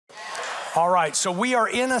All right, so we are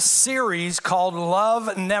in a series called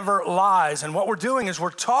Love Never Lies. And what we're doing is we're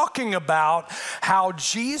talking about how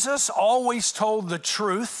Jesus always told the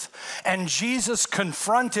truth, and Jesus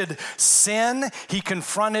confronted sin. He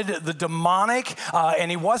confronted the demonic,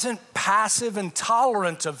 and he wasn't passive and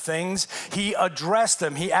tolerant of things. He addressed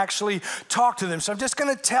them. He actually talked to them. So I'm just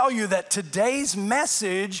going to tell you that today's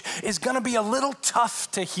message is going to be a little tough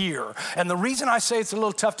to hear. And the reason I say it's a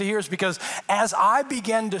little tough to hear is because as I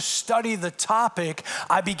began to study the topic,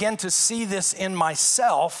 I began to see this in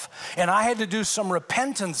myself, and I had to do some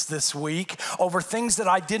repentance this week over things that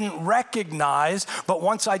I didn't recognize, but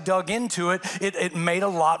once I dug into it, it made a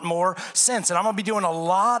lot more sense. And I'm going to be doing a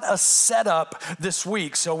lot of setup this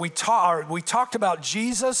week. So we talked about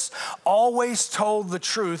Jesus always told the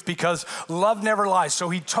truth because love never lies. So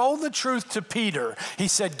he told the truth to Peter. He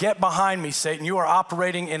said, "Get behind me, Satan. You are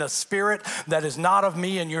operating in a spirit that is not of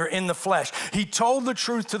me, and you're in the flesh." He told the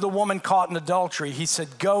truth to the woman caught in adultery. He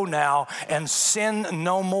said, "Go now and sin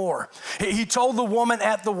no more." He told the woman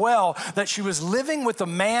at the well that she was living with a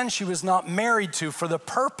man she was not married to for the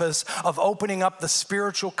purpose of opening up the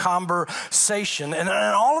spiritual conversation. And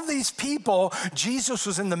all of these people, Jesus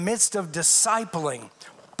was in the midst of discipling.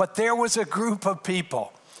 But there was a group of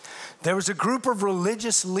people. There was a group of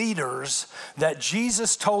religious leaders that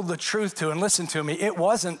Jesus told the truth to. And listen to me, it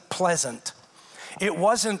wasn't pleasant. It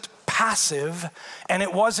wasn't passive, and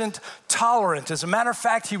it wasn't tolerant. As a matter of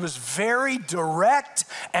fact, he was very direct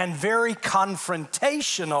and very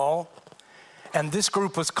confrontational, and this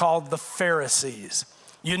group was called the Pharisees.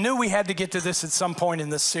 You knew we had to get to this at some point in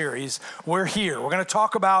this series. We're here. We're going to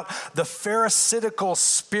talk about the Pharisaical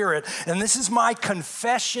spirit, and this is my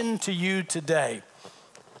confession to you today.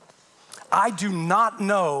 I do not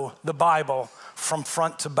know the Bible from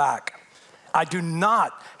front to back. I do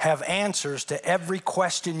not have answers to every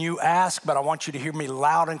question you ask, but I want you to hear me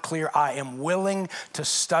loud and clear. I am willing to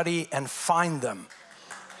study and find them.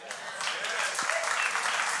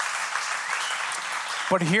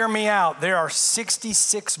 But hear me out. There are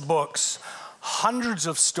 66 books, hundreds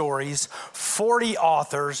of stories, 40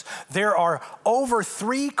 authors. There are over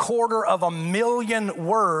 750,000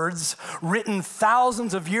 words written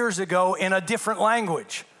thousands of years ago in a different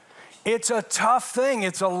language. It's a tough thing.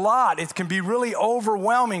 It's a lot. It can be really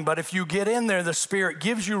overwhelming, but if you get in there, the Spirit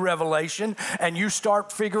gives you revelation and you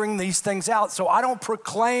start figuring these things out. So I don't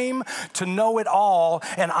proclaim to know it all,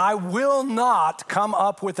 and I will not come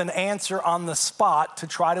up with an answer on the spot to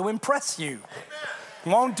try to impress you.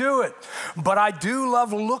 Won't do it. But I do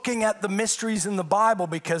love looking at the mysteries in the Bible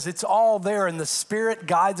because it's all there, and the Spirit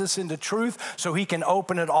guides us into truth so he can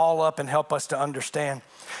open it all up and help us to understand.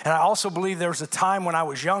 And I also believe there was a time when I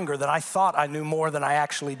was younger that I thought I knew more than I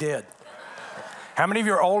actually did. How many of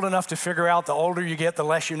you are old enough to figure out the older you get, the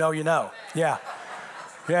less you know you know? Yeah.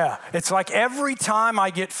 Yeah, it's like every time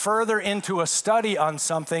I get further into a study on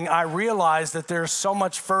something, I realize that there's so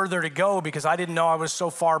much further to go because I didn't know I was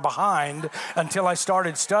so far behind until I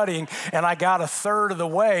started studying, and I got a third of the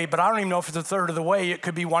way, but I don't even know if it's a third of the way. It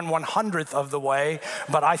could be 1/100th of the way,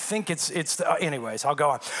 but I think anyways, I'll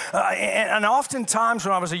go on. And oftentimes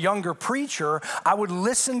when I was a younger preacher, I would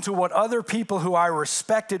listen to what other people who I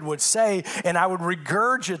respected would say, and I would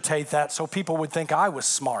regurgitate that so people would think I was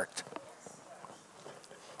smart.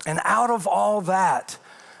 And out of all that,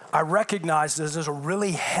 I recognize there's a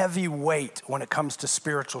really heavy weight when it comes to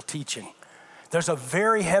spiritual teaching. There's a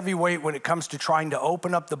very heavy weight when it comes to trying to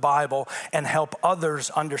open up the Bible and help others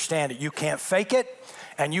understand it. You can't fake it,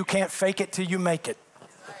 and you can't fake it till you make it.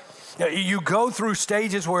 You go through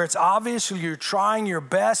stages where it's obvious you're trying your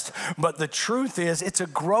best, but the truth is it's a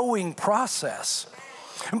growing process.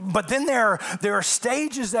 But then there are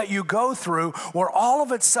stages that you go through where all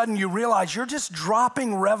of a sudden you realize you're just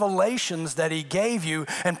dropping revelations that he gave you,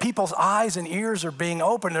 and people's eyes and ears are being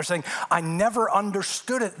opened. They're saying, "I never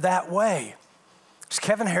understood it that way." Is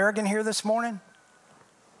Kevin Harrigan here this morning?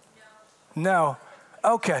 No.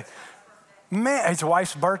 Okay. Man, his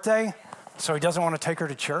wife's birthday, so he doesn't want to take her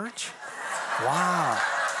to church? Wow.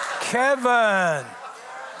 Kevin.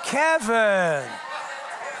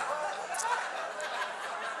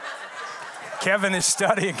 Kevin is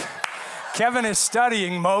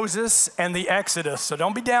studying Moses and the Exodus. So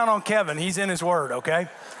don't be down on Kevin. He's in his word, okay?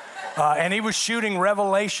 And he was shooting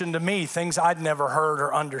revelation to me, things I'd never heard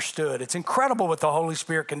or understood. It's incredible what the Holy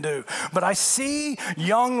Spirit can do. But I see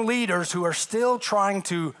young leaders who are still trying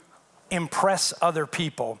to impress other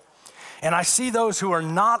people. And I see those who are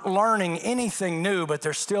not learning anything new, but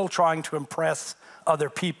they're still trying to impress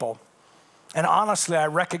other people. And honestly, I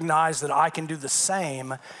recognize that I can do the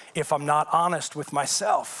same if I'm not honest with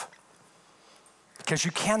myself. Because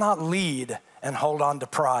you cannot lead and hold on to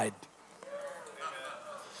pride.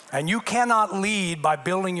 And you cannot lead by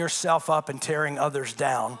building yourself up and tearing others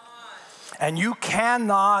down. And you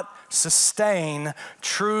cannot sustain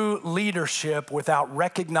true leadership without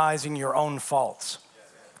recognizing your own faults.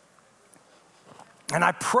 And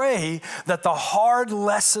I pray that the hard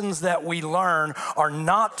lessons that we learn are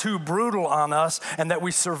not too brutal on us, and that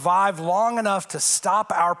we survive long enough to stop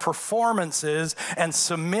our performances and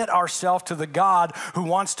submit ourselves to the God who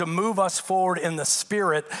wants to move us forward in the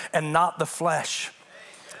spirit and not the flesh.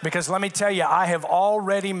 Because let me tell you, I have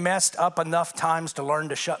already messed up enough times to learn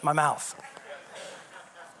to shut my mouth.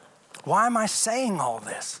 Why am I saying all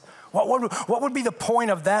this? What would be the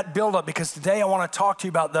point of that buildup? Because today I want to talk to you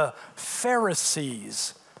about the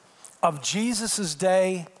Pharisees of Jesus'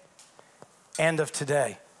 day and of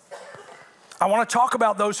today. I want to talk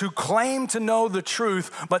about those who claim to know the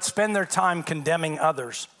truth but spend their time condemning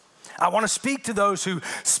others. I want to speak to those who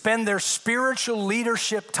spend their spiritual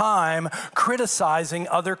leadership time criticizing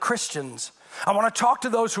other Christians. I want to talk to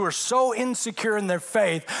those who are so insecure in their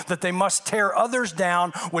faith that they must tear others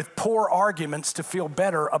down with poor arguments to feel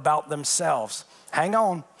better about themselves. Hang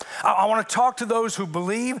on. I want to talk to those who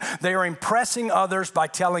believe they are impressing others by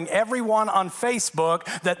telling everyone on Facebook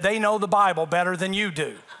that they know the Bible better than you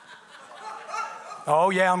do. Oh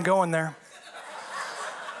yeah, I'm going there.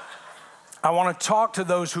 I want to talk to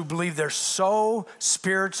those who believe they're so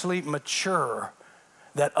spiritually mature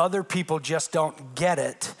that other people just don't get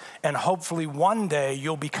it, and hopefully one day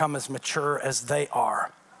you'll become as mature as they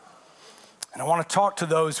are. And I want to talk to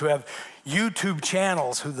those who have YouTube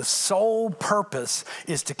channels who the sole purpose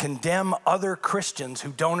is to condemn other Christians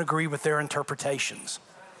who don't agree with their interpretations.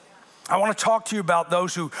 I want to talk to you about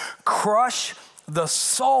those who crush the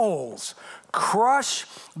souls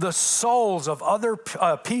of other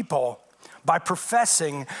people by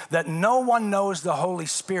professing that no one knows the Holy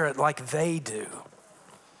Spirit like they do.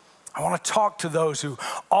 I want to talk to those who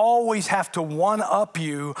always have to one-up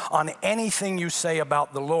you on anything you say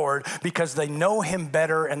about the Lord because they know him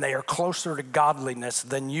better and they are closer to godliness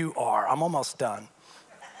than you are. I'm almost done.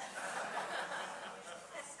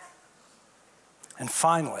 And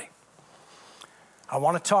finally, I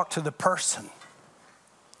want to talk to the person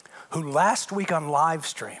who last week on live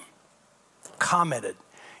stream commented,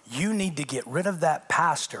 "You need to get rid of that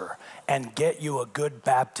pastor and get you a good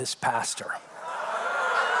Baptist pastor."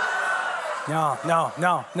 No,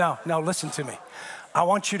 listen to me. I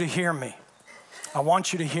want you to hear me.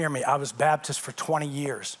 I was Baptist for 20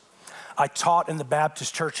 years. I taught in the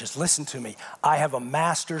Baptist churches. Listen to me. I have a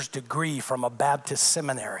master's degree from a Baptist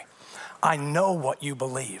seminary. I know what you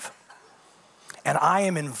believe. And I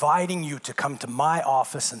am inviting you to come to my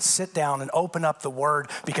office and sit down and open up the Word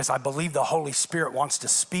because I believe the Holy Spirit wants to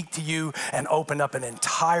speak to you and open up an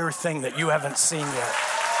entire thing that you haven't seen yet.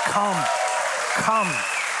 Come.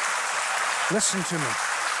 Listen to me.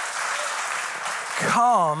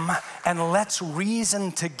 Come and let's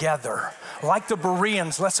reason together. Like the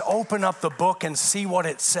Bereans, let's open up the book and see what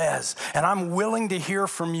it says. And I'm willing to hear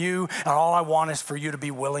from you, and all I want is for you to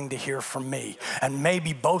be willing to hear from me. And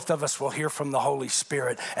maybe both of us will hear from the Holy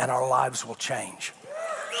Spirit and our lives will change.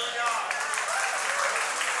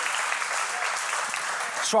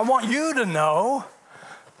 So I want you to know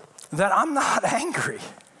that I'm not angry.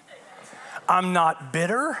 I'm not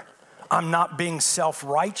bitter. I'm not being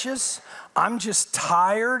self-righteous. I'm just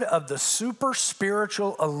tired of the super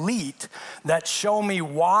spiritual elite that show me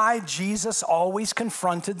why Jesus always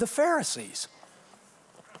confronted the Pharisees.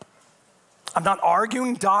 I'm not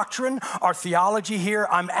arguing doctrine or theology here.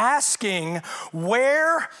 I'm asking,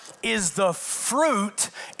 where is the fruit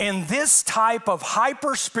in this type of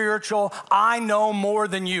hyper-spiritual, I know more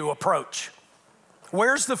than you approach?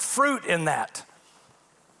 Where's the fruit in that?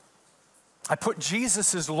 I put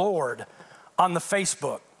Jesus is Lord on the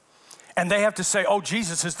Facebook, and they have to say, oh,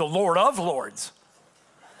 Jesus is the Lord of Lords.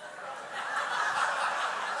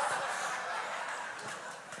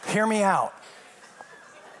 Hear me out.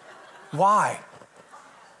 Why?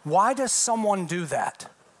 Why does someone do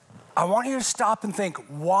that? I want you to stop and think,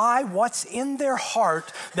 why? What's in their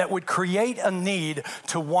heart that would create a need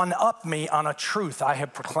to one-up me on a truth I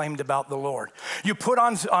have proclaimed about the Lord? You put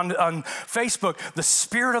on Facebook, the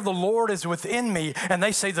Spirit of the Lord is within me, and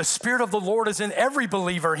they say the Spirit of the Lord is in every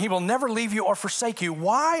believer. He will never leave you or forsake you.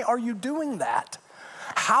 Why are you doing that?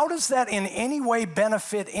 How does that in any way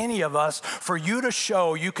benefit any of us for you to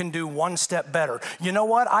show you can do one step better? You know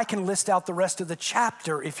what? I can list out the rest of the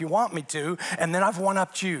chapter if you want me to, and then I've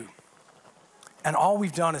one-upped you. And all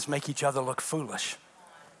we've done is make each other look foolish.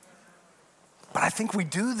 But I think we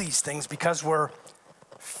do these things because we're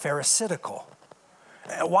pharisaical.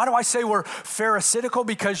 Why do I say we're pharisaical?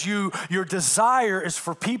 Because your desire is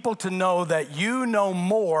for people to know that you know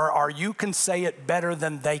more, or you can say it better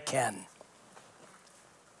than they can.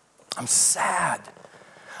 I'm sad.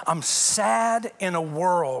 I'm sad in a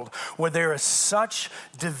world where there is such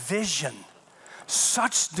division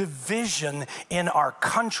in our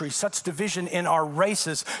country, such division in our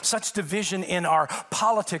races, such division in our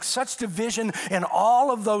politics, such division in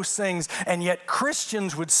all of those things, and yet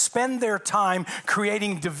Christians would spend their time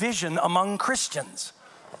creating division among Christians.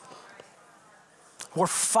 We're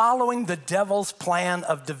following the devil's plan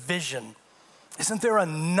of division. Isn't there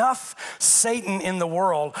enough Satan in the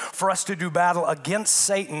world for us to do battle against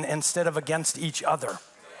Satan instead of against each other?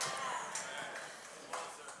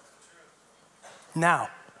 Now,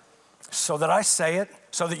 so that I say it,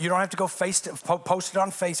 so that you don't have to go post it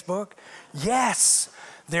on Facebook, yes,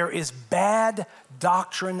 there is bad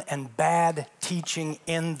doctrine and bad teaching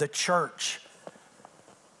in the church.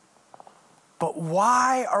 But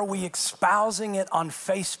why are we espousing it on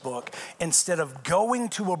Facebook instead of going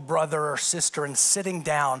to a brother or sister and sitting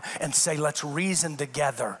down and say, let's reason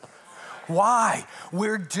together? Why?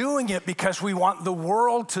 We're doing it because we want the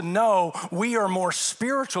world to know we are more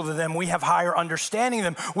spiritual than them. We have higher understanding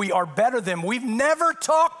than them. We are better than them. We've never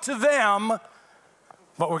talked to them,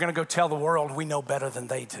 but we're going to go tell the world we know better than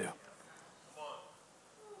they do.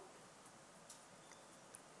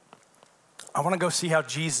 I want to go see how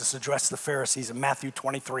Jesus addressed the Pharisees in Matthew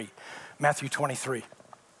 23. Matthew 23.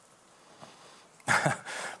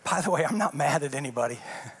 By the way, I'm not mad at anybody.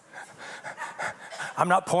 I'm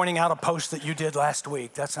not pointing out a post that you did last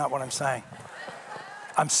week. That's not what I'm saying.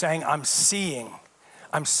 I'm saying I'm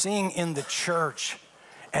seeing in the church,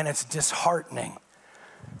 and it's disheartening.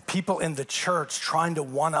 People in the church trying to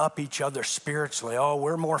one-up each other spiritually. Oh,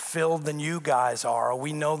 we're more filled than you guys are. Oh,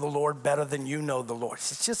 we know the Lord better than you know the Lord.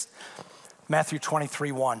 It's just Matthew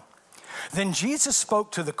 23:1. Then Jesus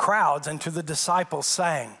spoke to the crowds and to the disciples,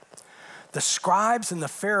 saying, the scribes and the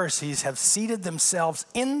Pharisees have seated themselves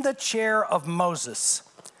in the chair of Moses.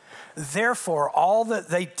 Therefore, all that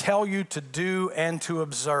they tell you to do and to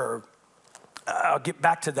observe. I'll get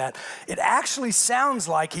back to that. It actually sounds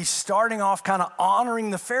like he's starting off kind of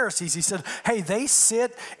honoring the Pharisees. He said, hey, they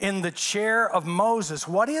sit in the chair of Moses.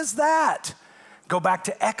 What is that? Go back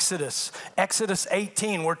to Exodus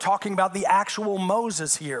 18. We're talking about the actual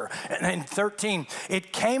Moses here. And in 13,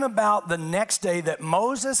 it came about the next day that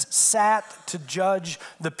Moses sat to judge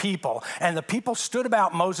the people. And the people stood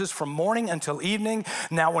about Moses from morning until evening.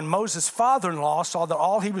 Now, when Moses' father-in-law saw that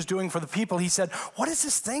all he was doing for the people, he said, what is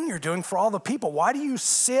this thing you're doing for all the people? Why do you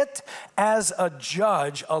sit as a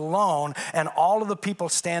judge alone and all of the people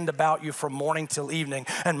stand about you from morning till evening?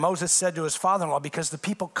 And Moses said to his father-in-law, because the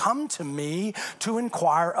people come to me to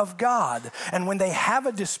inquire of God. And when they have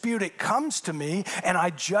a dispute, it comes to me, and I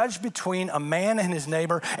judge between a man and his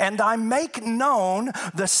neighbor, and I make known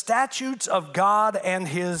the statutes of God and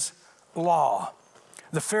his law.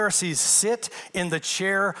 The Pharisees sit in the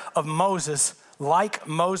chair of Moses like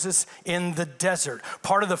Moses in the desert.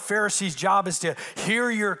 Part of the Pharisees' job is to hear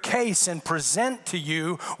your case and present to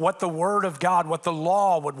you what the word of God, what the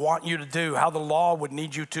law would want you to do, how the law would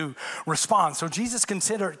need you to respond. So Jesus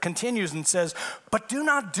continues and says, but do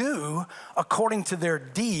not do according to their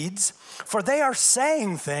deeds, for they are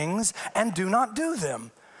saying things and do not do them.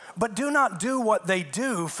 But do not do what they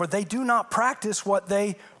do, for they do not practice what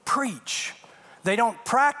they preach. They don't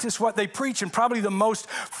practice what they preach, and probably the most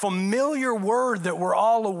familiar word that we're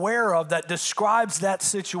all aware of that describes that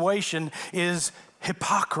situation is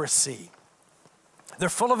hypocrisy. They're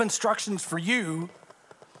full of instructions for you,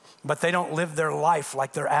 but they don't live their life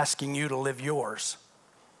like they're asking you to live yours.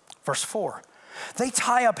 Verse 4, they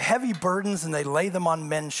tie up heavy burdens and they lay them on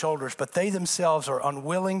men's shoulders, but they themselves are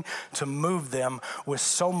unwilling to move them with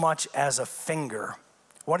so much as a finger.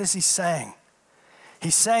 What is he saying?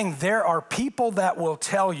 He's saying there are people that will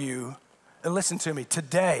tell you, and listen to me,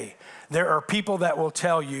 today, there are people that will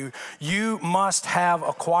tell you, you must have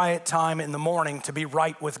a quiet time in the morning to be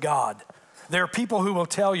right with God. There are people who will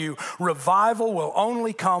tell you revival will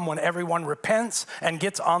only come when everyone repents and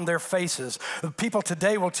gets on their faces. The people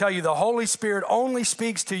today will tell you the Holy Spirit only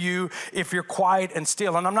speaks to you if you're quiet and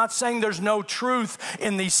still. And I'm not saying there's no truth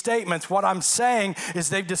in these statements. What I'm saying is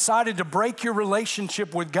they've decided to break your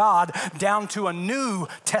relationship with God down to a New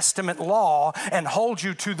Testament law and hold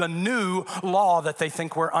you to the new law that they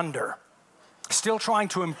think we're under. Still trying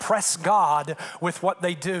to impress God with what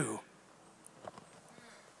they do.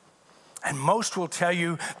 And most will tell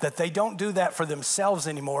you that they don't do that for themselves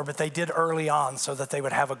anymore, but they did early on so that they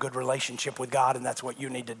would have a good relationship with God, and that's what you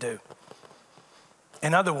need to do.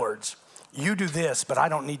 In other words, you do this, but I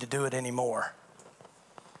don't need to do it anymore.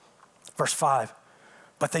 Verse 5,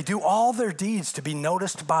 but they do all their deeds to be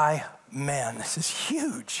noticed by men. This is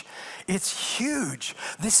huge. It's huge.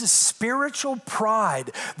 This is spiritual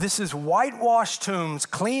pride. This is whitewashed tombs,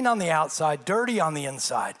 clean on the outside, dirty on the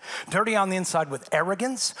inside. Dirty on the inside with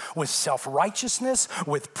arrogance, with self-righteousness,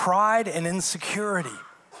 with pride and insecurity.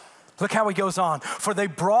 Look how he goes on. For they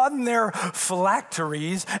broadened their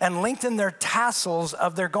phylacteries and lengthened their tassels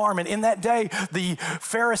of their garment. In that day, the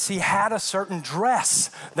Pharisee had a certain dress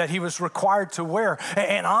that he was required to wear.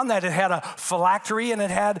 And on that, it had a phylactery and it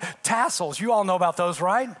had tassels. You all know about those,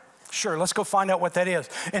 right? Sure, let's go find out what that is.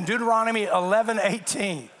 In Deuteronomy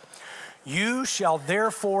 11:18. You shall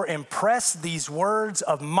therefore impress these words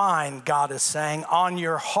of mine, God is saying, on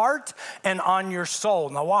your heart and on your soul.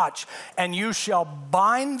 Now watch. And you shall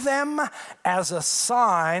bind them as a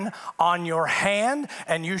sign on your hand,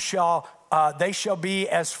 and they shall be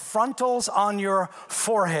as frontals on your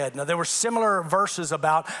forehead. Now, there were similar verses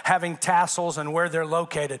about having tassels and where they're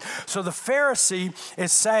located. So the Pharisee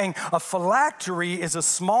is saying a phylactery is a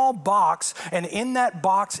small box, and in that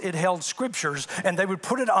box it held scriptures, and they would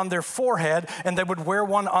put it on their forehead, and they would wear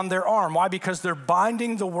one on their arm. Why? Because they're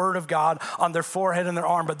binding the word of God on their forehead and their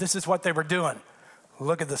arm. But this is what they were doing.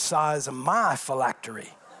 Look at the size of my phylactery.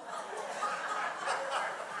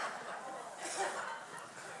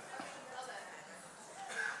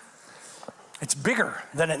 It's bigger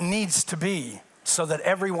than it needs to be so that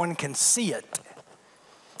everyone can see it.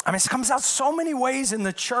 I mean, it comes out so many ways in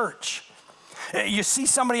the church. You see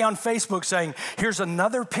somebody on Facebook saying, here's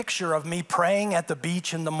another picture of me praying at the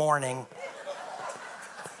beach in the morning.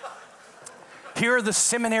 Here are the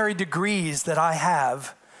seminary degrees that I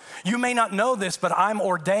have. You may not know this, but I'm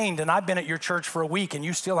ordained and I've been at your church for a week and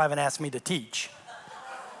you still haven't asked me to teach.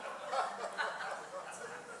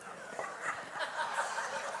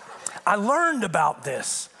 I learned about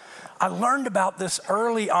this. I learned about this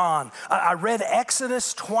early on. I read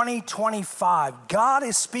Exodus 20:25. God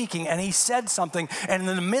is speaking and he said something, and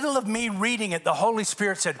in the middle of me reading it, the Holy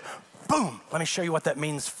Spirit said, boom, let me show you what that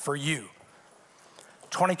means for you.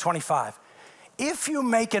 20:25. If you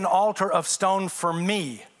make an altar of stone for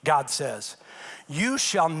me, God says, you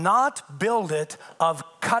shall not build it of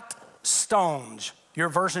cut stones. Your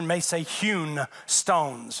version may say hewn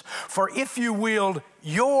stones. For if you wield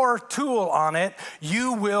your tool on it,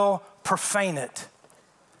 you will profane it.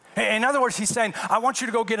 In other words, he's saying, I want you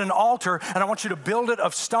to go get an altar and I want you to build it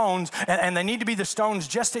of stones, and they need to be the stones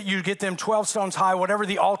just that you get them 12 stones high, whatever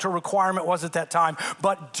the altar requirement was at that time.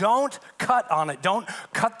 But don't cut on it. Don't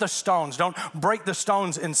cut the stones. Don't break the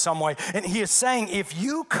stones in some way. And he is saying, if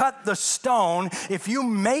you cut the stone, if you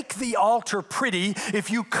make the altar pretty,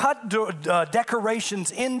 if you cut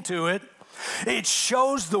decorations into it, it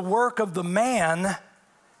shows the work of the man,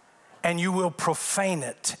 and you will profane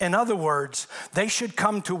it. In other words, they should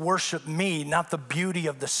come to worship me, not the beauty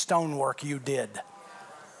of the stonework you did.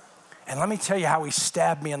 And let me tell you how he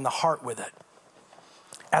stabbed me in the heart with it.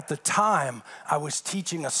 At the time, I was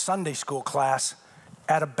teaching a Sunday school class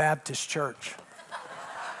at a Baptist church.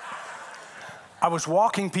 I was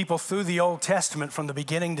walking people through the Old Testament from the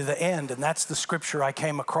beginning to the end, and that's the scripture I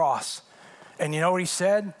came across. And you know what he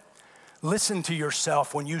said? Listen to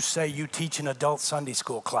yourself when you say you teach an adult Sunday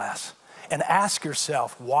school class, and ask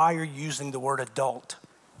yourself, why are you using the word adult?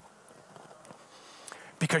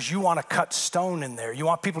 Because you want to cut stone in there. You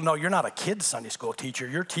want people to know you're not a kid Sunday school teacher.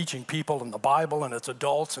 You're teaching people in the Bible, and it's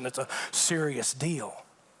adults, and it's a serious deal.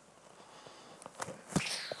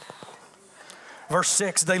 Verse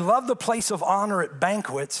 6, they love the place of honor at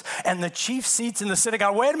banquets and the chief seats in the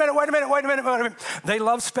synagogue. Wait a minute. They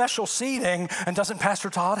love special seating. And doesn't Pastor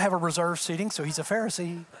Todd have a reserved seating? So he's a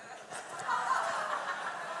Pharisee.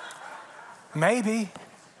 Maybe,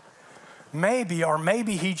 or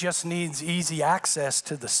maybe he just needs easy access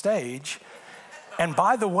to the stage. And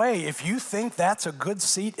by the way, if you think that's a good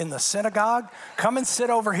seat in the synagogue, come and sit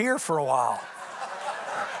over here for a while.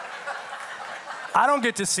 I don't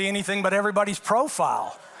get to see anything but everybody's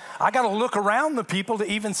profile. I got to look around the people to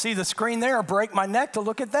even see the screen there, or break my neck to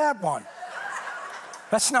look at that one.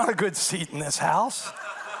 That's not a good seat in this house.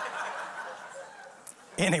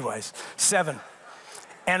 Anyways, 7.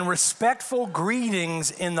 And respectful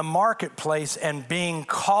greetings in the marketplace, and being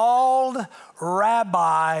called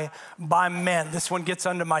rabbi by men. This one gets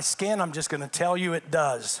under my skin. I'm just going to tell you it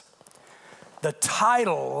does. The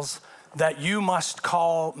titles that you must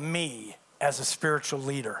call me as a spiritual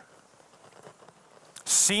leader.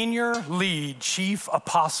 Senior lead, chief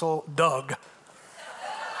apostle Doug.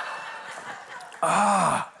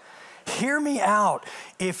 Hear me out.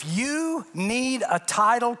 If you need a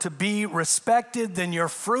title to be respected, then your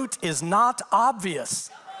fruit is not obvious.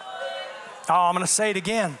 Oh, I'm going to say it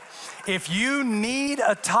again. If you need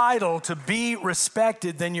a title to be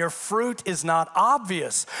respected, then your fruit is not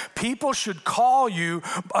obvious. People should call you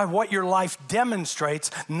by what your life demonstrates,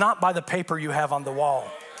 not by the paper you have on the wall.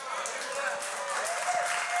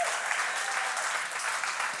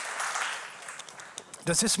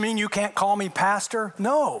 Does this mean you can't call me pastor?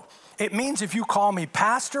 No. It means if you call me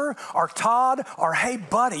pastor or Todd or hey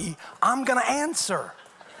buddy, I'm going to answer.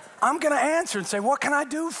 I'm going to answer and say, what can I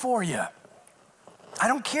do for you? I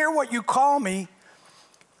don't care what you call me,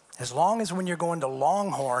 as long as when you're going to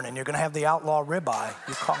Longhorn and you're going to have the outlaw ribeye,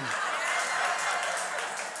 you call me.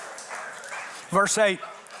 Verse 8,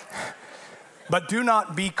 but do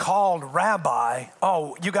not be called rabbi.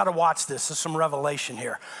 Oh, you got to watch this. There's some revelation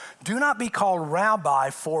here. Do not be called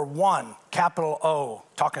rabbi, for one, capital O,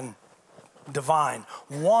 talking divine.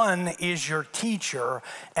 One is your teacher,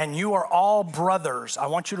 and you are all brothers. I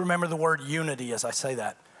want you to remember the word unity as I say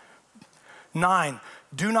that. 9,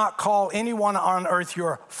 do not call anyone on earth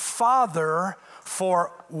your father,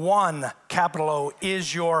 for one, capital O,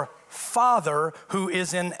 is your Father who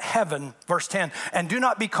is in heaven. Verse 10, and do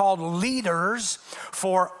not be called leaders,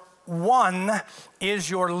 for one is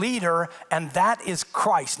your leader, and that is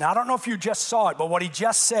Christ. Now, I don't know if you just saw it, but what he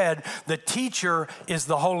just said, the teacher is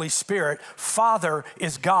the Holy Spirit, Father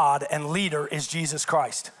is God, and leader is Jesus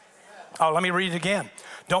Christ. Oh, let me read it again.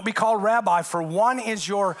 Don't be called rabbi, for one is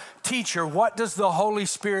your teacher. What does the Holy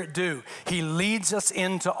Spirit do? He leads us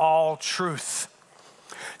into all truth.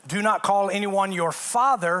 Do not call anyone your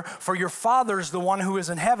father, for your Father is the one who is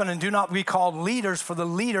in heaven, and do not be called leaders, for the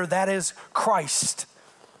leader, that is Christ.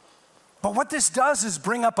 But what this does is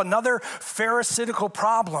bring up another Pharisaical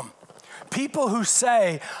problem. People who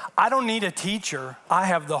say, I don't need a teacher, I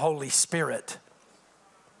have the Holy Spirit.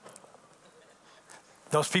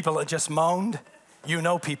 Those people that just moaned, you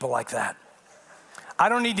know people like that. I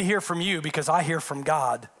don't need to hear from you because I hear from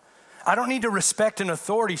God. I don't need to respect an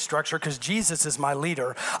authority structure because Jesus is my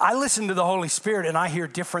leader. I listen to the Holy Spirit and I hear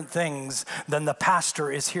different things than the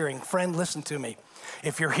pastor is hearing. Friend, listen to me.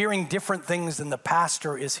 If you're hearing different things than the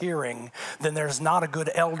pastor is hearing, then there's not a good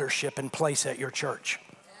eldership in place at your church.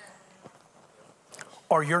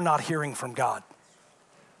 Or you're not hearing from God.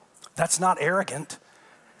 That's not arrogant.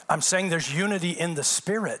 I'm saying there's unity in the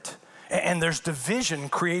Spirit. And there's division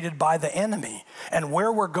created by the enemy. And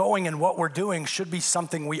where we're going and what we're doing should be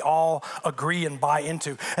something we all agree and buy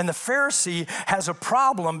into. And the Pharisee has a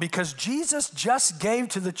problem because Jesus just gave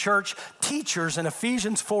to the church teachers in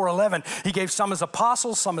Ephesians 4:11. He gave some as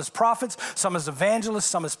apostles, some as prophets, some as evangelists,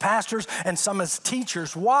 some as pastors, and some as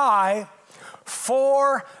teachers. Why?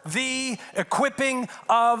 For the equipping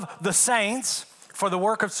of the saints, for the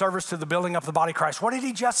work of service to the building up the body of Christ. What did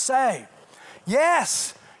he just say?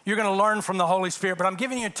 Yes. You're going to learn from the Holy Spirit, but I'm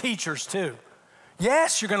giving you teachers too.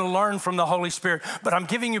 Yes, you're going to learn from the Holy Spirit, but I'm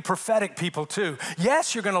giving you prophetic people too.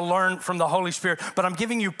 Yes, you're going to learn from the Holy Spirit, but I'm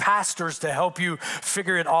giving you pastors to help you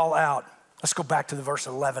figure it all out. Let's go back to the verse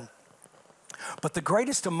 11. But the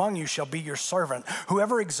greatest among you shall be your servant.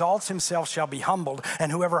 Whoever exalts himself shall be humbled,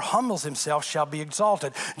 and whoever humbles himself shall be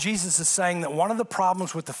exalted. Jesus is saying that one of the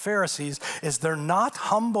problems with the Pharisees is they're not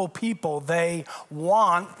humble people. They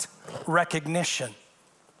want recognition.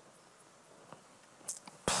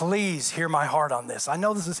 Please hear my heart on this. I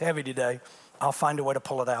know this is heavy today. I'll find a way to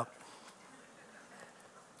pull it out.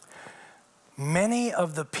 Many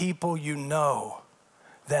of the people you know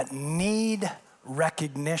that need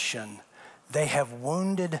recognition, they have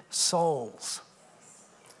wounded souls.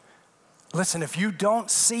 Listen, if you don't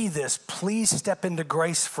see this, please step into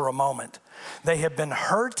grace for a moment. They have been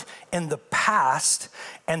hurt in the past,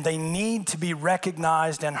 and they need to be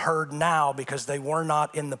recognized and heard now because they were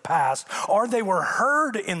not in the past. Or they were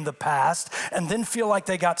heard in the past and then feel like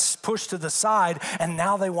they got pushed to the side, and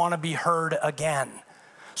now they want to be heard again.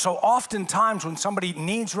 So oftentimes when somebody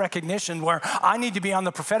needs recognition, where I need to be on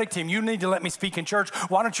the prophetic team, you need to let me speak in church,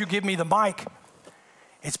 why don't you give me the mic?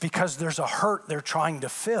 It's because there's a hurt they're trying to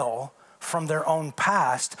fill from their own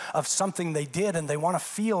past of something they did, and they want to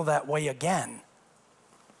feel that way again.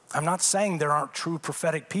 I'm not saying there aren't true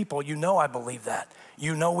prophetic people. You know I believe that.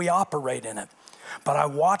 You know we operate in it. But I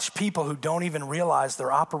watch people who don't even realize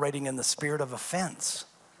they're operating in the spirit of offense.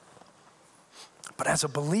 But as a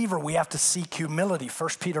believer, we have to seek humility.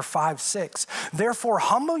 1 Peter 5:6. Therefore,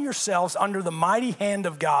 humble yourselves under the mighty hand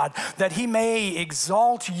of God, that he may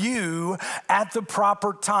exalt you at the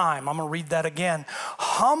proper time. I'm going to read that again.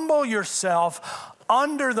 Humble yourself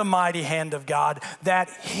under the mighty hand of God,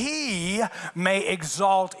 that he may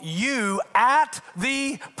exalt you at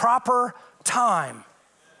the proper time.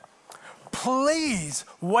 Please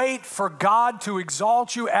wait for God to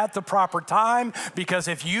exalt you at the proper time, because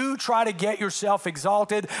if you try to get yourself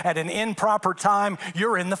exalted at an improper time,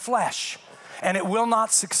 you're in the flesh. And it will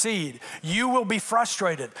not succeed. You will be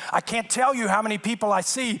frustrated. I can't tell you how many people I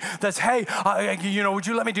see that's, hey, would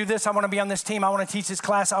you let me do this? I want to be on this team. I want to teach this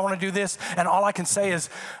class. I want to do this. And all I can say is,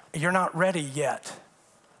 you're not ready yet.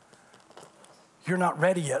 You're not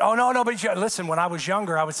ready yet. Oh, no, but listen, when I was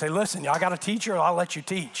younger, I would say, listen, I got a teacher, I'll let you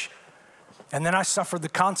teach. And then I suffered the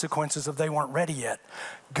consequences of they weren't ready yet.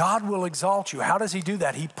 God will exalt you. How does he do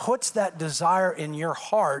that? He puts that desire in your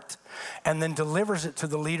heart and then delivers it to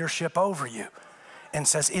the leadership over you and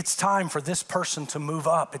says, it's time for this person to move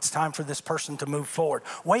up. It's time for this person to move forward.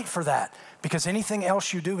 Wait for that, because anything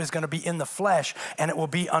else you do is going to be in the flesh and it will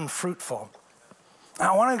be unfruitful.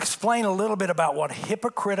 Now, I want to explain a little bit about what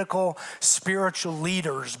hypocritical spiritual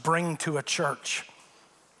leaders bring to a church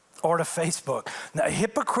or to Facebook. Now,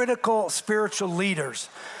 hypocritical spiritual leaders,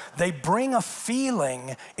 they bring a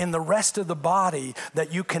feeling in the rest of the body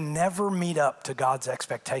that you can never meet up to God's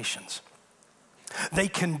expectations. They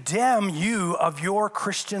condemn you of your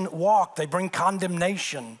Christian walk. They bring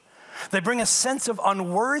condemnation. They bring a sense of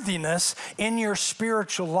unworthiness in your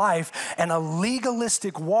spiritual life and a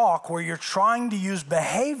legalistic walk where you're trying to use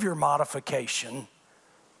behavior modification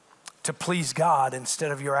to please God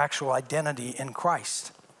instead of your actual identity in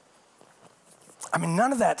Christ. I mean,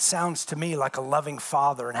 none of that sounds to me like a loving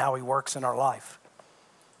Father and how he works in our life.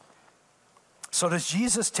 So does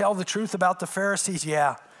Jesus tell the truth about the Pharisees?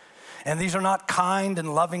 Yeah. And these are not kind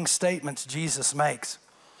and loving statements Jesus makes.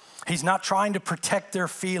 He's not trying to protect their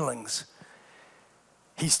feelings.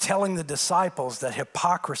 He's telling the disciples that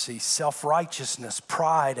hypocrisy, self-righteousness,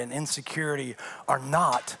 pride, and insecurity are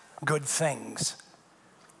not good things.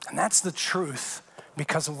 And that's the truth,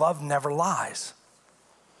 because love never lies.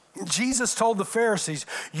 Jesus told the Pharisees,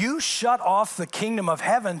 you shut off the kingdom of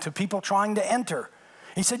heaven to people trying to enter.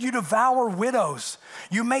 He said, you devour widows.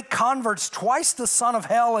 You make converts twice the son of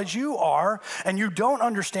hell as you are, and you don't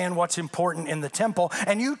understand what's important in the temple.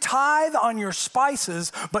 And you tithe on your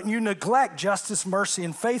spices, but you neglect justice, mercy,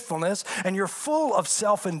 and faithfulness. And you're full of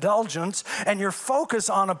self-indulgence, and you're focused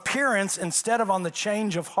on appearance instead of on the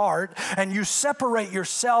change of heart. And you separate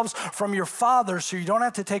yourselves from your Father so you don't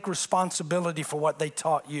have to take responsibility for what they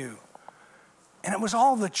taught you. And it was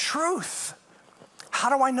all the truth. How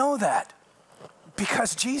do I know that?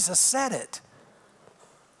 Because Jesus said it.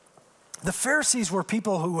 The Pharisees were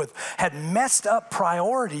people who had messed up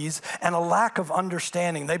priorities and a lack of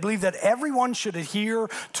understanding. They believed that everyone should adhere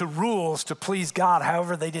to rules to please God.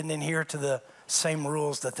 However, they didn't adhere to the same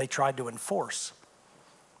rules that they tried to enforce.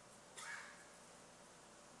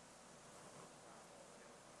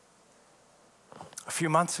 A few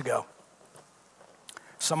months ago,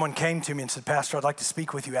 someone came to me and said, Pastor, I'd like to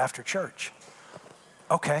speak with you after church.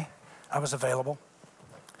 Okay, I was available.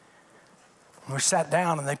 We sat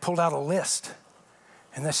down and they pulled out a list.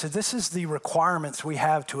 And they said, this is the requirements we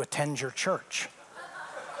have to attend your church.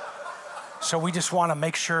 So we just want to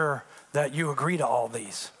make sure that you agree to all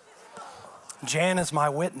these. Jan is my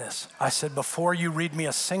witness. I said, before you read me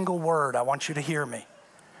a single word, I want you to hear me.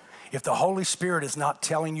 If the Holy Spirit is not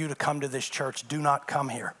telling you to come to this church, do not come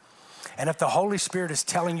here. And if the Holy Spirit is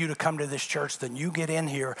telling you to come to this church, then you get in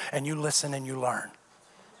here and you listen and you learn.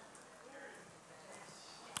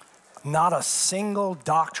 Not a single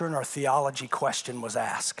doctrine or theology question was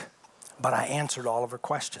asked, but I answered all of her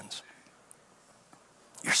questions.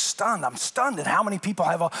 You're stunned. I'm stunned at how many people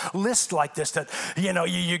have a list like this that,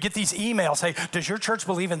 you get these emails. Hey, does your church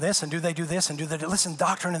believe in this? And do they do this? And do they do? Listen,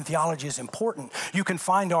 doctrine and theology is important. You can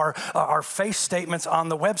find our faith statements on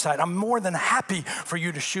the website. I'm more than happy for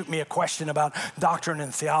you to shoot me a question about doctrine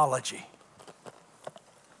and theology.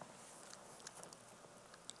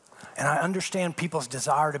 And I understand people's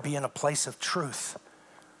desire to be in a place of truth.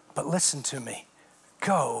 But listen to me.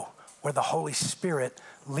 Go where the Holy Spirit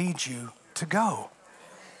leads you to go.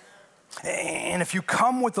 And if you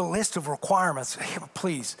come with a list of requirements,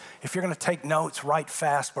 please, if you're going to take notes, write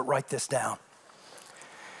fast, but write this down.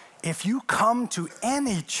 If you come to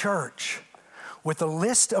any church with a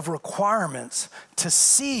list of requirements to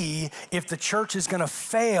see if the church is going to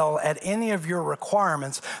fail at any of your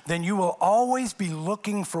requirements, then you will always be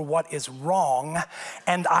looking for what is wrong.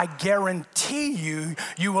 And I guarantee you,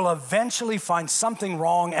 you will eventually find something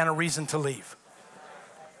wrong and a reason to leave.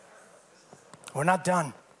 We're not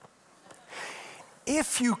done.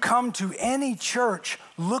 If you come to any church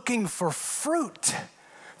looking for fruit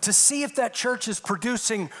to see if that church is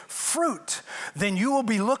producing fruit, then you will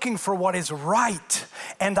be looking for what is right.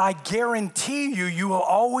 And I guarantee you, you will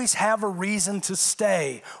always have a reason to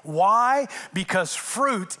stay. Why? Because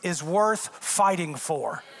fruit is worth fighting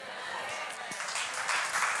for.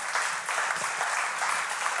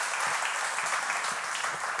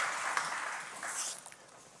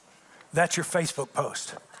 That's your Facebook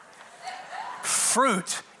post.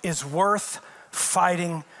 Fruit is worth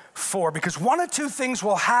fighting for, because one of two things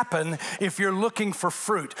will happen if you're looking for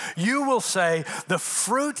fruit. You will say, the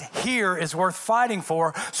fruit here is worth fighting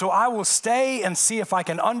for, so I will stay and see if I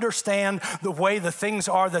can understand the way the things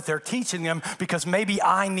are that they're teaching them, because maybe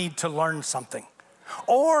I need to learn something.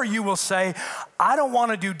 Or you will say, I don't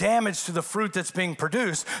want to do damage to the fruit that's being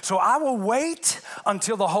produced, so I will wait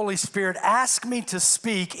until the Holy Spirit asks me to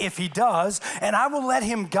speak, if he does, and I will let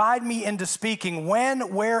him guide me into speaking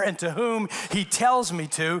when, where, and to whom he tells me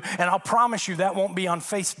to, and I'll promise you that won't be on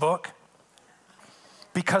Facebook,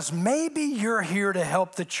 because maybe you're here to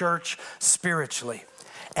help the church spiritually.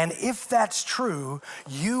 And if that's true,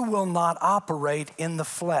 you will not operate in the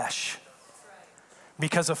flesh.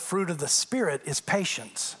 Because a fruit of the Spirit is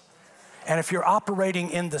patience. And if you're operating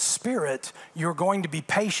in the Spirit, you're going to be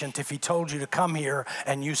patient if he told you to come here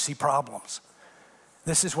and you see problems.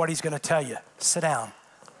 This is what he's going to tell you. Sit down.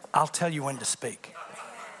 I'll tell you when to speak.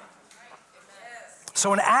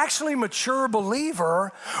 So an actually mature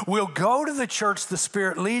believer will go to the church the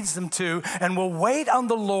Spirit leads them to and will wait on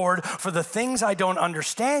the Lord for the things I don't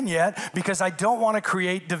understand yet, because I don't want to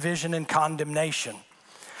create division and condemnation.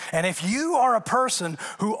 And if you are a person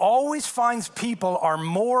who always finds people are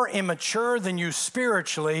more immature than you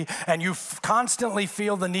spiritually, and you constantly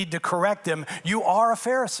feel the need to correct them, you are a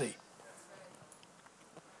Pharisee.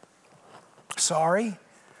 Sorry,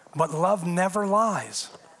 but love never lies.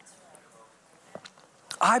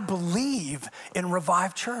 I believe in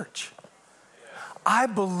Revived Church. I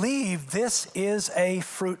believe this is a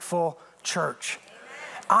fruitful church.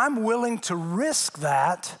 I'm willing to risk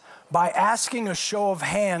that by asking a show of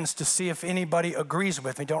hands to see if anybody agrees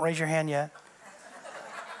with me. Don't raise your hand yet.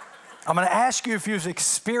 I'm going to ask you if you've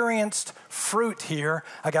experienced fruit here.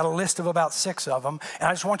 I got a list of about 6 of them, and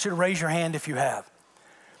I just want you to raise your hand if you have.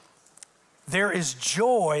 There is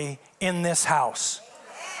joy in this house.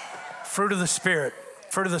 Fruit of the Spirit.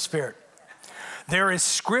 Fruit of the Spirit. There is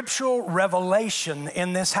scriptural revelation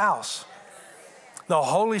in this house. The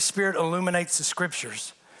Holy Spirit illuminates the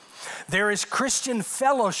scriptures. There is Christian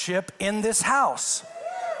fellowship in this house.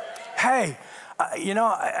 Hey,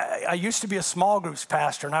 I used to be a small groups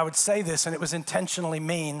pastor, and I would say this, and it was intentionally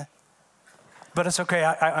mean, but it's okay,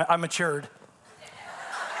 I matured.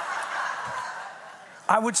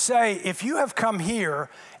 I would say, if you have come here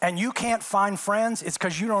and you can't find friends, it's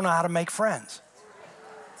because you don't know how to make friends.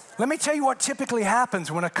 Let me tell you what typically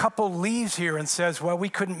happens when a couple leaves here and says, well, we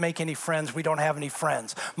couldn't make any friends, we don't have any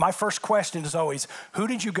friends. My first question is always, who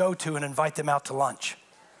did you go to and invite them out to lunch?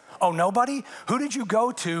 Oh, nobody? Who did you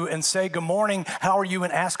go to and say, good morning, how are you,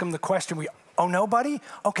 and ask them the question? Oh, nobody?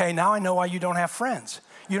 Okay, now I know why you don't have friends.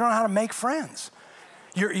 You don't know how to make friends.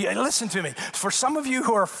 Listen to me. For some of you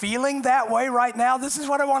who are feeling that way right now, this is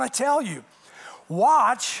what I want to tell you.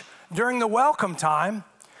 Watch during the welcome time.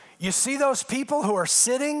 You see those people who are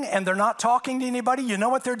sitting and they're not talking to anybody? You know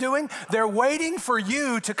what they're doing? They're waiting for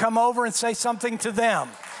you to come over and say something to them.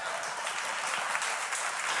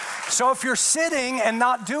 So if you're sitting and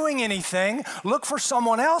not doing anything, look for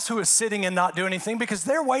someone else who is sitting and not doing anything, because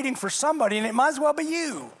they're waiting for somebody, and it might as well be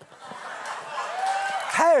you.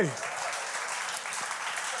 Hey.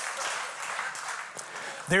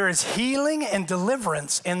 There is healing and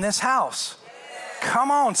deliverance in this house.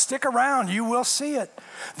 Come on, stick around. You will see it.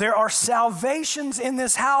 There are salvations in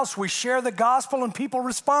this house. We share the gospel and people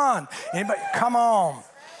respond. Anybody? Come on.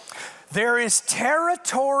 There is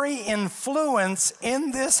territory influence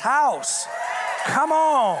in this house. Come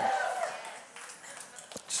on.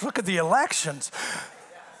 Just look at the elections.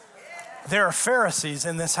 There are Pharisees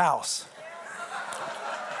in this house.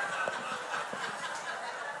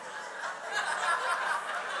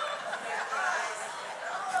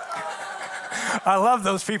 I love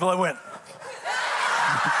those people that went,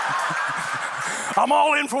 I'm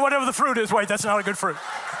all in for whatever the fruit is. Wait, that's not a good fruit.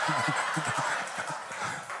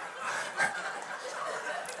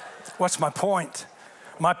 What's my point?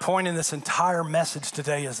 My point in this entire message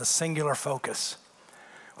today is a singular focus.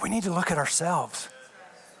 We need to look at ourselves.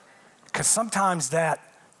 Because sometimes that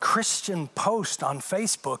Christian post on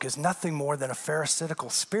Facebook is nothing more than a pharisaical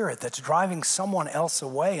spirit that's driving someone else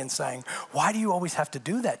away and saying, why do you always have to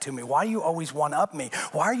do that to me? Why do you always one up me?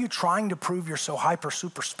 Why are you trying to prove you're so hyper,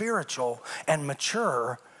 super spiritual and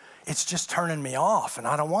mature It's just turning me off, and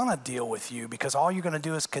I don't want to deal with you because all you're going to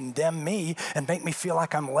do is condemn me and make me feel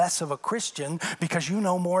like I'm less of a Christian because you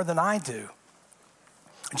know more than I do.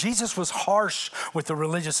 Jesus was harsh with the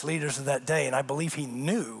religious leaders of that day, and I believe he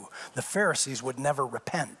knew the Pharisees would never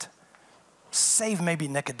repent, save maybe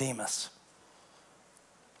Nicodemus.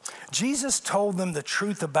 Jesus told them the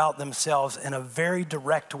truth about themselves in a very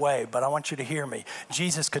direct way, but I want you to hear me.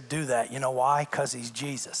 Jesus could do that. You know why? Because he's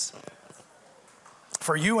Jesus.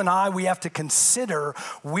 For you and I, we have to consider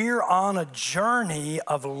we're on a journey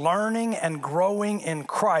of learning and growing in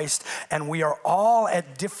Christ, and we are all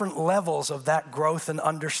at different levels of that growth and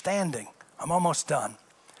understanding. I'm almost done.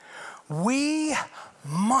 We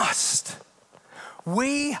must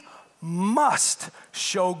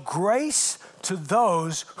show grace to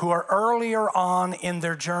those who are earlier on in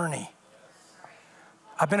their journey.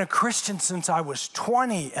 I've been a Christian since I was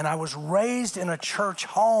 20, and I was raised in a church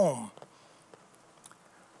home.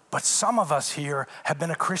 But some of us here have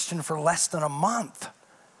been a Christian for less than a month.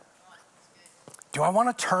 Do I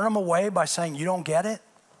want to turn them away by saying, you don't get it?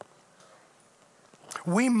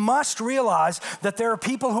 We must realize that there are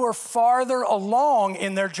people who are farther along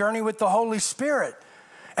in their journey with the Holy Spirit,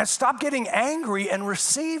 and stop getting angry and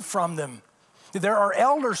receive from them. There are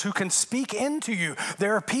elders who can speak into you.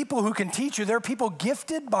 There are people who can teach you. There are people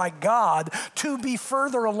gifted by God to be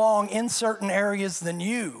further along in certain areas than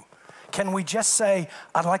you. Can we just say,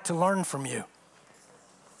 I'd like to learn from you?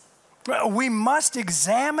 We must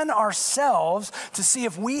examine ourselves to see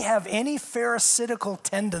if we have any pharisaical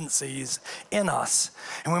tendencies in us.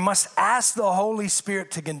 And we must ask the Holy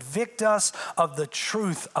Spirit to convict us of the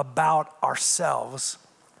truth about ourselves.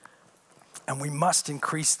 And we must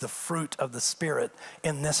increase the fruit of the Spirit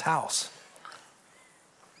in this house.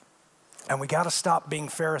 And we got to stop being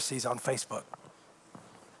Pharisees on Facebook.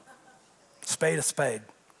 Spade a spade.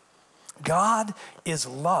 God is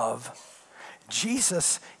love.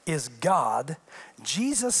 Jesus is God.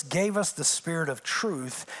 Jesus gave us the Spirit of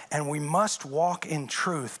truth, and we must walk in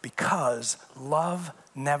truth because love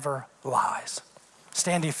never lies.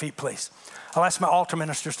 Stand to your feet, please. I'll ask my altar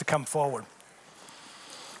ministers to come forward.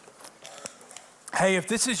 Hey, if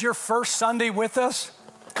this is your first Sunday with us,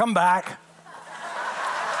 come back.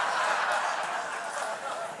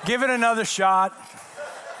 Give it another shot.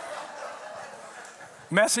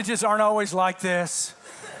 Messages aren't always like this.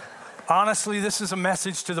 Honestly, this is a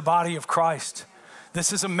message to the body of Christ.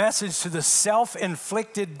 This is a message to the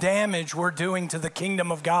self-inflicted damage we're doing to the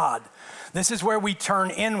kingdom of God. This is where we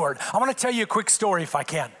turn inward. I want to tell you a quick story if I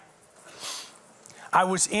can. I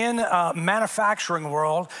was in a manufacturing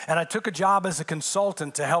world, and I took a job as a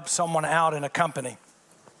consultant to help someone out in a company.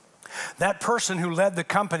 That person who led the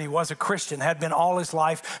company was a Christian, had been all his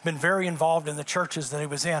life, been very involved in the churches that he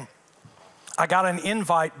was in. I got an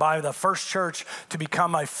invite by the first church to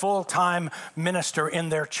become a full-time minister in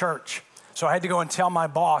their church. So I had to go and tell my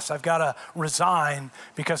boss, I've got to resign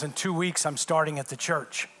because in 2 weeks I'm starting at the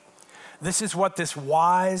church. This is what this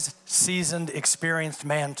wise, seasoned, experienced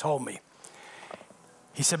man told me.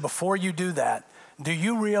 He said, before you do that, do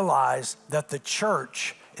you realize that the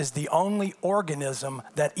church is the only organism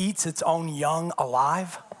that eats its own young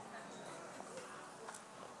alive?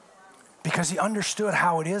 Because he understood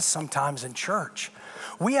how it is sometimes in church.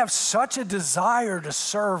 We have such a desire to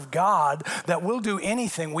serve God that we'll do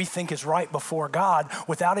anything we think is right before God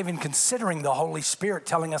without even considering the Holy Spirit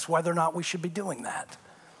telling us whether or not we should be doing that.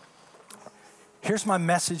 Here's my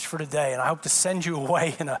message for today, and I hope to send you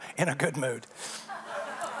away in a good mood.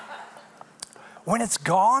 When it's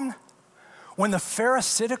gone, when the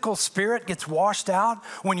pharisaical spirit gets washed out,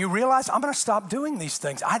 when you realize, I'm going to stop doing these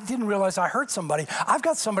things. I didn't realize I hurt somebody. I've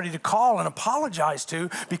got somebody to call and apologize to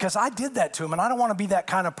because I did that to him, and I don't want to be that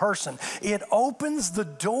kind of person. It opens the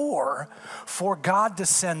door for God to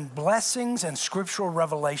send blessings and scriptural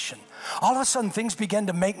revelation. All of a sudden, things begin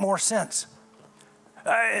to make more sense.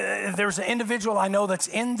 There's an individual I know that's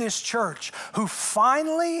in this church who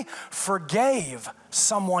finally forgave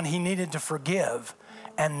someone he needed to forgive,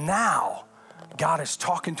 and now God is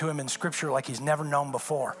talking to him in Scripture like he's never known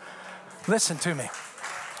before. Listen to me.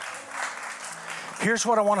 Here's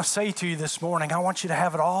what I want to say to you this morning. I want you to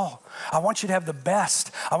have it all. I want you to have the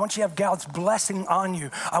best. I want you to have God's blessing on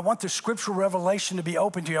you. I want the scriptural revelation to be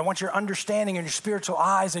open to you. I want your understanding and your spiritual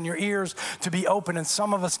eyes and your ears to be open. And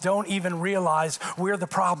some of us don't even realize we're the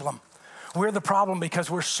problem. We're the problem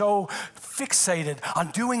because we're so fixated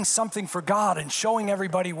on doing something for God and showing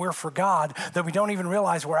everybody we're for God that we don't even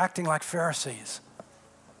realize we're acting like Pharisees.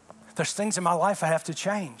 There's things in my life I have to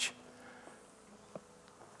change.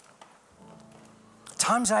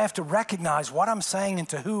 Times I have to recognize what I'm saying and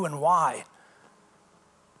to who and why.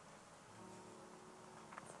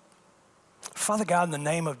 Father God, in the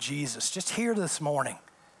name of Jesus, just here this morning,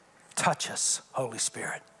 touch us, Holy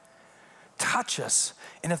Spirit. Touch us,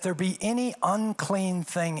 and if there be any unclean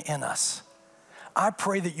thing in us, I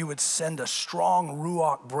pray that you would send a strong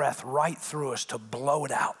ruach breath right through us to blow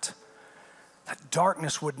it out. That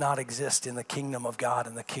darkness would not exist in the kingdom of God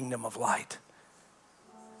and the kingdom of light.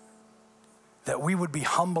 That we would be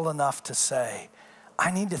humble enough to say,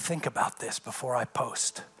 I need to think about this before I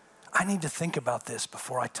post. I need to think about this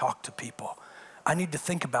before I talk to people. I need to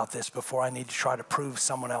think about this before I need to try to prove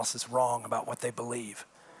someone else is wrong about what they believe.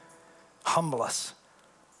 Humble us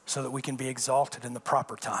so that we can be exalted in the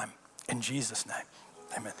proper time. In Jesus' name,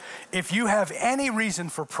 amen. If you have any reason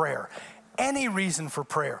for prayer,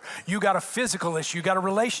 you got a physical issue, you got a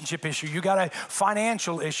relationship issue, you got a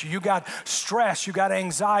financial issue, you got stress, you got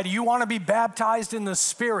anxiety, you want to be baptized in the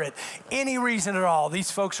Spirit, any reason at all, these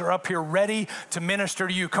folks are up here ready to minister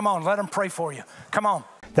to you. Come on, let them pray for you. Come on.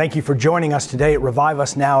 Thank you for joining us today at Revive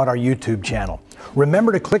Us Now at our YouTube channel.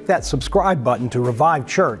 Remember to click that subscribe button to Revive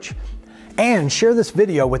Church and share this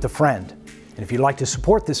video with a friend. And if you'd like to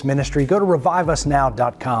support this ministry, go to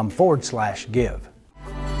reviveusnow.com/give.